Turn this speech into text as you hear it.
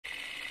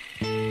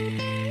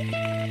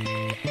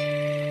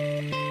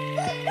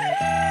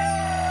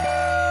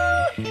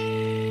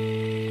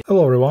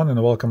Hello everyone and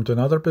welcome to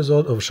another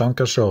episode of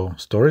Ushanka Show,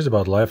 stories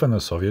about life in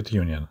the Soviet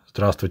Union.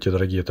 Здравствуйте,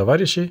 дорогие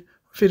товарищи!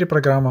 В эфире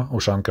программа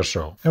Ushanka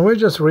Show. And we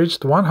just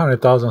reached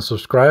 100,000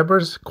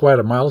 subscribers, quite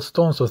a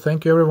milestone, so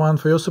thank you everyone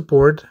for your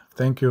support.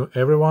 Thank you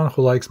everyone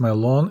who likes my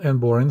long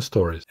and boring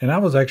stories. And I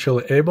was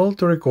actually able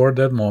to record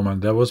that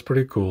moment. That was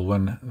pretty cool,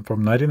 when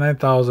from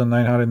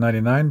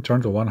 99,999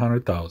 turned to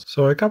 100,000.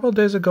 So a couple of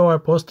days ago I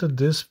posted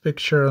this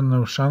picture on the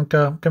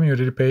Ushanka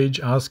community page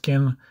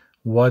asking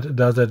what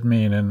does that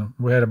mean, and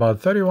we had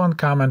about 31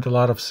 comments, a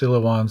lot of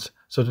silly ones.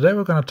 So today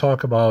we're going to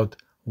talk about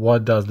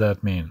what does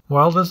that mean.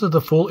 Well, this is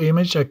the full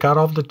image I cut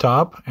off the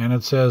top, and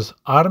it says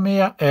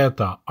Armia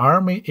это,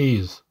 army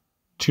is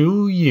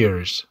 2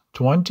 years,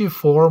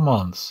 24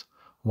 months,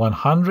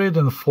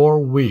 104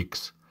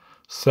 weeks,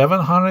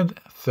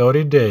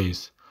 730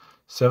 days,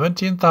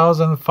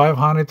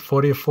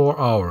 17,544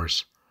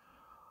 hours,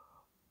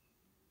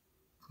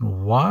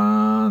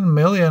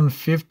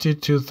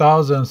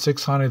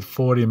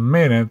 1,052,640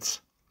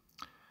 minutes,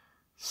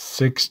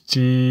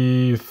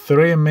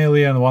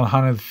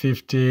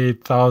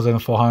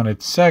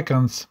 63,158,400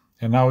 seconds,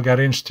 and now we got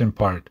interesting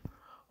part.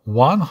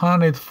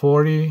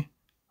 140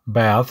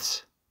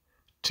 baths,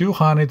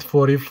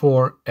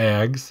 244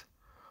 eggs,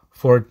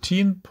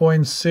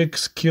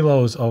 14.6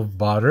 kilos of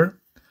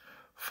butter,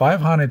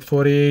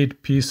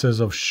 548 pieces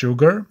of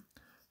sugar,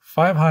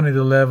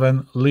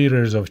 511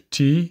 liters of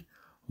tea,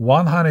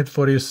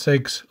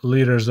 146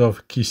 liters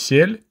of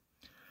kisel,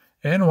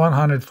 and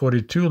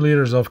 142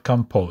 liters of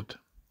compote.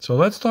 So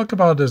let's talk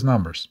about these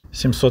numbers.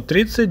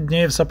 730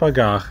 дней в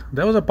сапогах.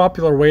 That was a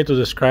popular way to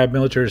describe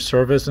military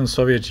service in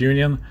Soviet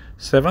Union.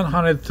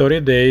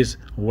 730 days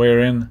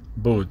wearing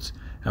boots.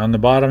 And on the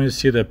bottom you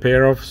see the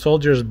pair of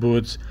soldiers'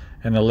 boots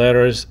and the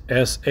letters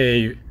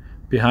SA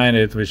behind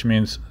it, which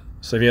means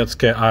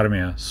Советская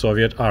армия,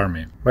 Soviet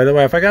Army. By the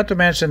way, I forgot to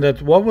mention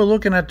that what we're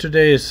looking at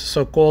today is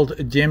so-called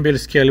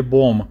Дембельский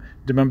альбом,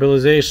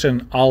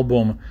 demobilization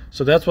album.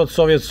 So that's what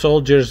Soviet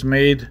soldiers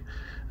made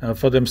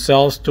for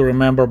themselves to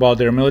remember about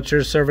their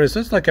military service.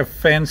 It's like a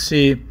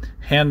fancy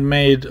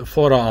handmade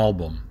photo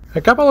album. A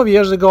couple of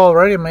years ago I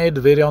already made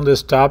a video on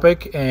this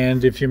topic,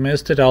 and if you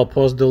missed it, I'll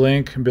post the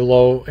link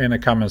below in the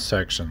comment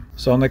section.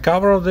 So on the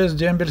cover of this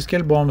Дембельский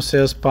альбом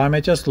says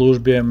Память о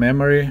службе,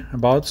 memory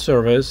about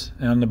service,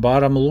 and on the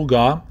bottom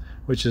Luga,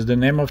 which is the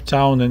name of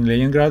town in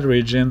Leningrad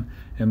region,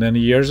 and then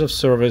years of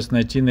service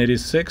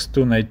 1986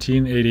 to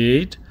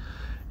 1988.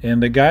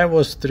 And the guy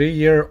was 3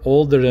 years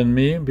older than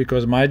me,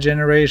 because my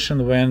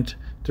generation went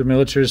to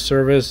military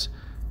service,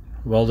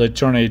 well, they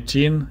turned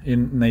 18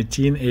 in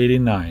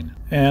 1989.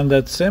 And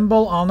that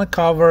symbol on the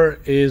cover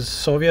is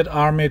Soviet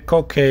Army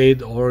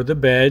cockade, or the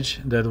badge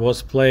that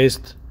was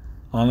placed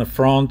on the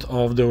front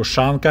of the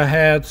Ushanka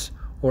hats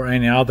or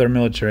any other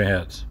military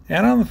hats.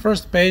 And on the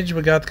first page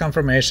we got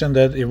confirmation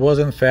that it was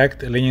in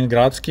fact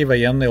Leningradsky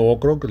военный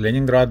округ,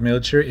 Leningrad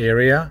military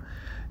area,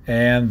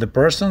 and the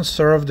person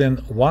served in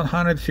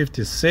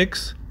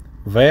 156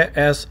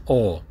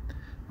 VSO.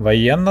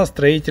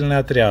 Военно-строительный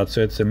отряд,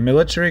 so it's a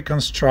military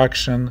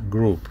construction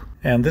group.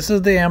 And this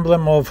is the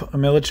emblem of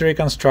military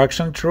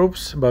construction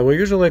troops, but we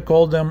usually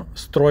call them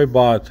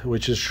Stroybat,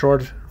 which is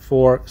short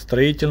for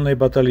Строительный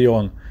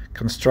батальон,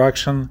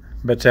 construction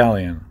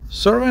battalion.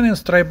 Serving in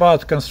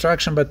Stroybat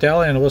construction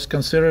battalion was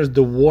considered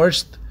the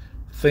worst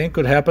thing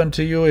could happen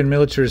to you in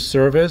military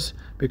service,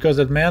 because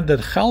it meant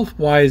that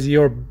health-wise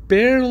you're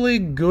barely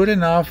good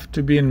enough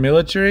to be in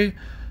military,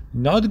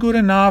 not good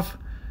enough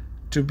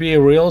to be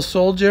a real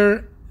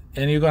soldier,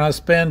 and you're gonna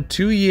spend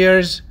 2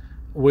 years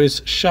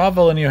with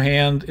shovel in your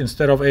hand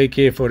instead of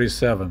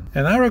AK-47.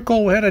 And I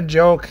recall we had a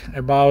joke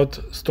about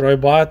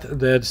Stroybat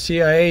that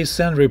CIA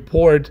sent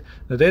report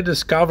that they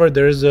discovered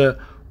there's a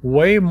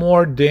way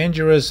more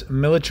dangerous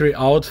military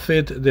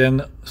outfit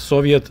than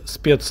Soviet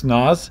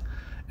Spetsnaz,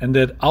 and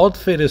that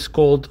outfit is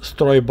called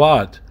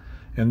Stroybat.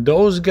 And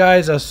those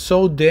guys are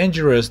so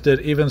dangerous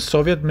that even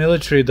Soviet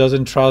military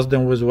doesn't trust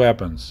them with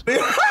weapons.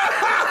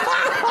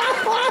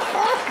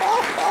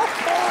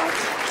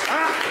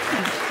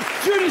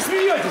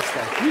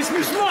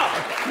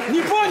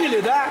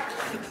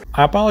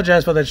 I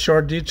apologize for that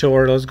short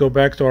detour. Let's go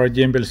back to our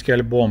Дембельский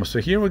альбом. So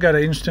here we got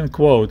an interesting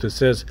quote. It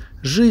says,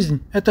 «Жизнь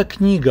 – это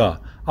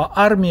книга, а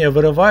армия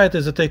вырывает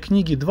из этой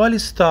книги 2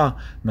 листа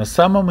на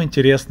самом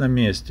интересном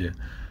месте».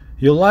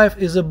 Your life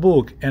is a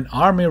book, and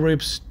army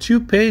rips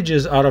 2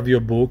 pages out of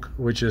your book,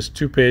 which is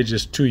 2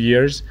 pages, 2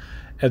 years,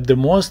 at the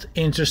most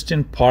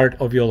interesting part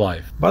of your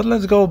life. But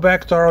let's go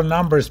back to our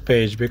numbers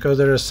page, because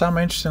there are some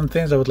interesting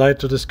things I would like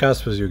to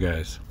discuss with you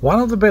guys. One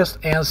of the best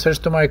answers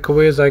to my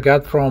quiz I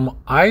got from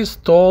I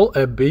stole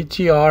a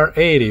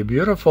BTR-80,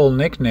 beautiful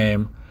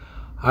nickname.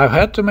 I've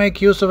had to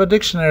make use of a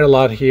dictionary a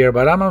lot here,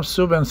 but I'm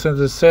assuming since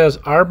it says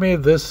army,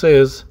 this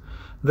is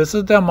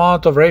the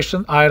amount of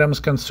ration items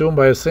consumed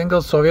by a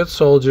single Soviet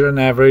soldier on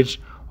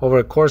average over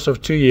a course of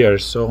 2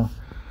 years. So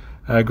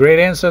a great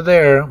answer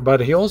there,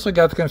 but he also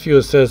got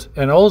confused. Says,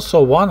 and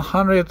also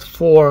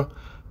 104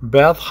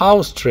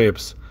 bathhouse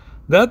trips.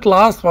 That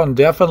last one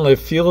definitely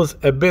feels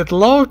a bit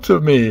low to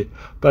me,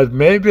 but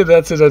maybe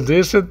that's in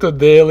addition to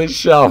daily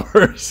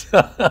showers.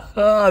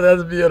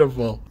 That's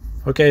beautiful.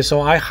 Okay,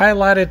 so I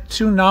highlighted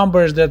two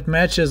numbers that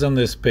matches on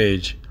this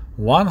page.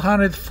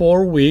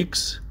 104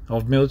 weeks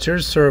of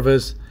military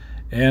service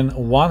and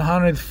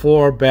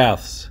 104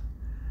 baths,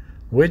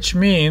 which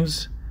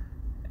means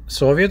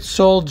Soviet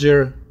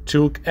soldier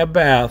took a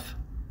bath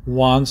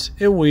once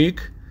a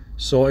week.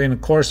 So in the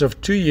course of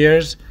 2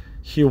 years,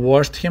 he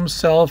washed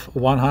himself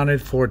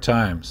 104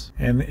 times.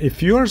 And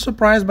if you are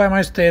surprised by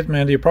my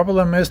statement, you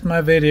probably missed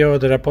my video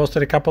that I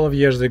posted a couple of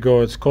years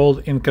ago. It's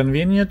called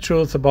Inconvenient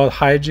Truth About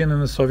Hygiene in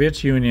the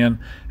Soviet Union,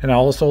 and I'll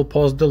also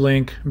post the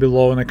link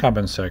below in the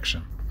comment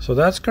section. So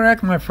that's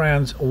correct, my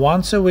friends.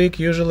 Once a week,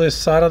 usually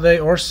Saturday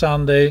or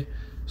Sunday,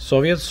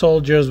 Soviet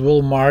soldiers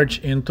will march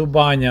into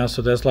banya,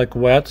 so that's like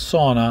wet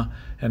sauna,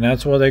 and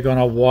that's where they're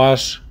gonna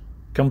wash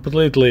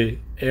completely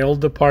all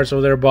the parts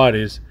of their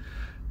bodies.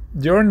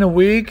 During the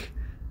week,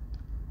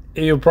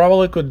 you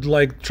probably could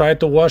like try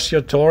to wash your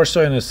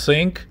torso in a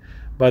sink,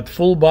 but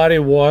full body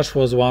wash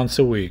was once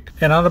a week.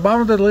 And on the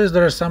bottom of the list,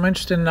 there are some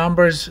interesting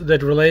numbers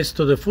that relates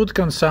to the food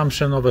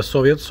consumption of a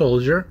Soviet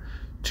soldier.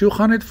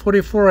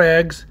 244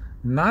 eggs,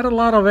 not a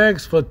lot of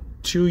eggs for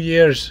 2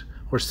 years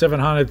or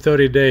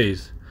 730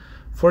 days.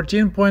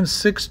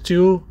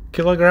 14.62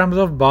 kilograms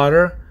of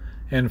butter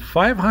and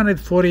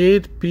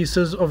 548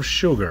 pieces of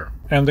sugar.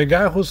 And the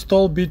guy who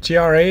stole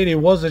BTR-80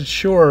 wasn't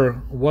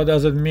sure what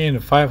does it mean,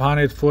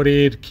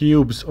 548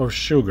 cubes of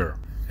sugar.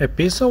 A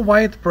piece of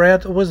white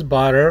bread with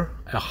butter,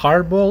 a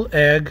hard-boiled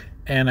egg,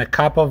 and a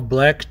cup of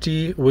black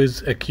tea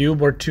with a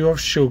cube or two of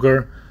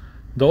sugar.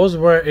 Those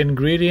were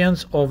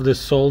ingredients of the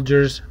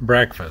soldier's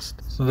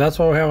breakfast. So that's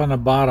what we have on the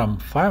bottom.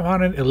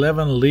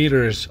 511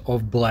 liters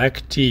of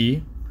black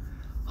tea,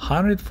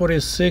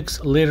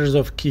 146 liters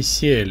of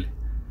kisel.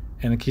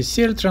 And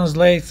kisel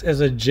translates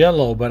as a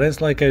jello, but it's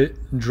like a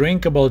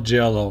drinkable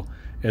jello.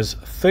 It's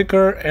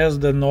thicker as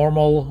the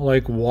normal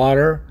like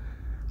water,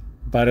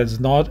 but it's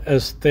not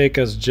as thick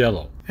as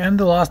jello. And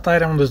the last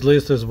item on this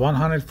list is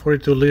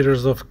 142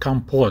 liters of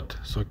compote.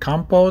 So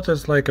compote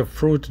is like a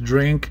fruit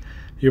drink.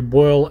 You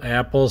boil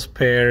apples,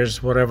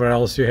 pears, whatever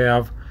else you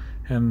have,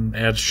 and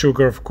add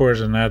sugar, of course,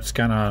 and that's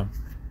kind of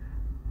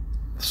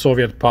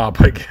Soviet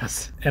pop, I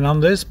guess. And on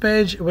this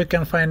page we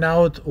can find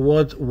out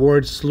what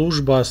word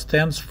служба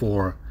stands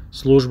for.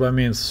 Служба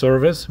means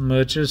service,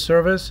 military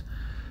service.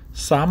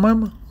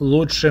 Самым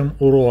лучшим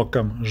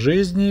уроком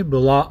жизни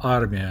была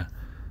армия.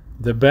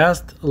 The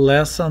best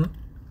lesson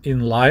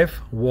in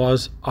life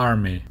was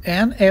army.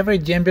 And every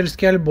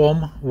дембельский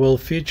album will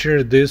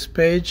feature this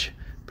page.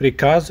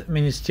 Приказ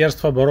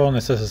Министерства обороны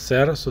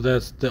СССР, so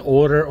that's the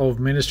order of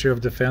Ministry of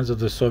Defense of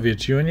the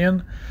Soviet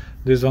Union.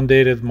 This one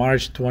dated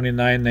March 29,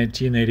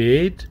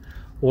 1988,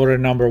 order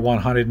number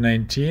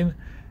 119,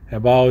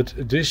 about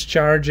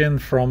discharging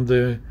from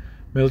the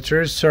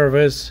military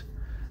service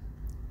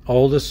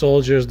all the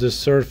soldiers that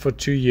served for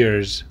 2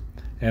 years,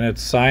 and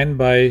it's signed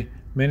by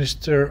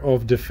Minister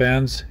of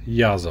Defense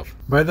Yazov.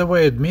 By the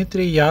way,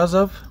 Dmitry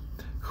Yazov,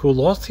 who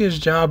lost his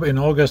job in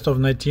August of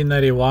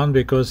 1991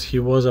 because he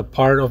was a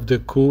part of the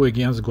coup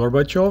against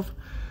Gorbachev,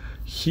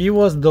 he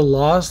was the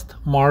last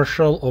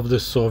marshal of the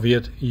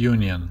Soviet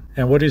Union.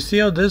 And what you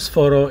see on this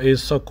photo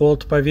is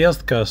so-called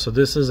повестка. So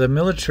this is a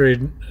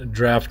military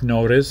draft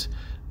notice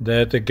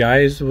that the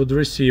guys would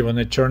receive when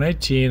they turn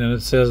 18, and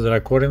it says that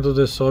according to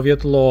the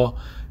Soviet law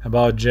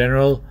about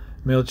general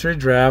military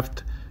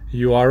draft,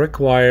 you are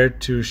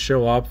required to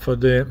show up for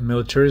the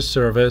military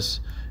service.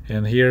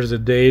 And here's the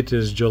date,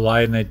 is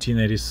July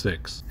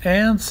 1986.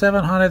 And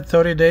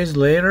 730 days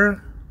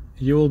later,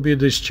 you will be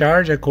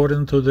discharged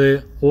according to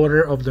the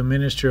order of the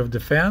Ministry of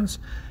Defense,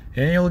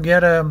 and you'll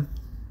get a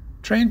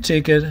train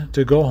ticket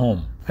to go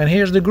home. And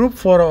here's the group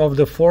photo of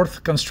the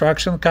 4th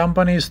construction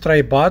company,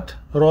 Stroybat,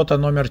 Rota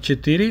номер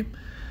 4.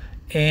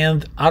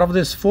 And out of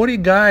these 40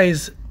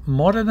 guys,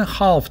 more than a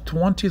half,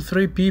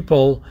 23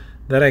 people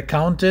that I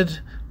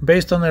counted,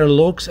 based on their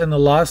looks and the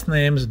last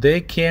names,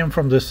 they came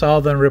from the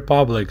southern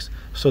republics.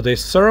 So they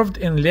served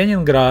in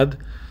Leningrad,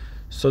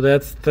 so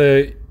that's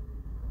the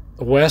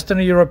Western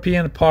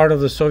European part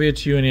of the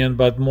Soviet Union,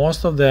 but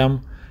most of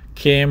them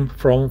came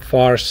from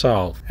far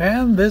south.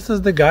 And this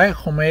is the guy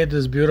who made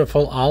this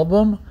beautiful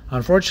album.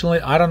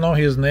 Unfortunately, I don't know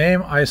his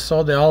name. I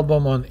saw the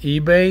album on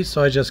eBay,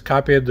 so I just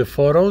copied the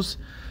photos.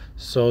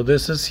 So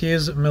this is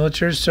his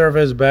military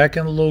service back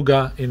in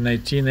Luga in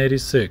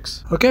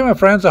 1986. Okay, my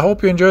friends, I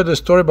hope you enjoyed the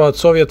story about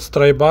Soviet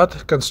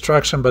Stroybat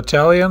Construction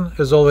Battalion.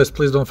 As always,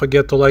 please don't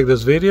forget to like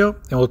this video,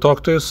 and we'll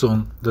talk to you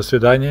soon. До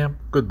свидания.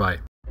 Goodbye.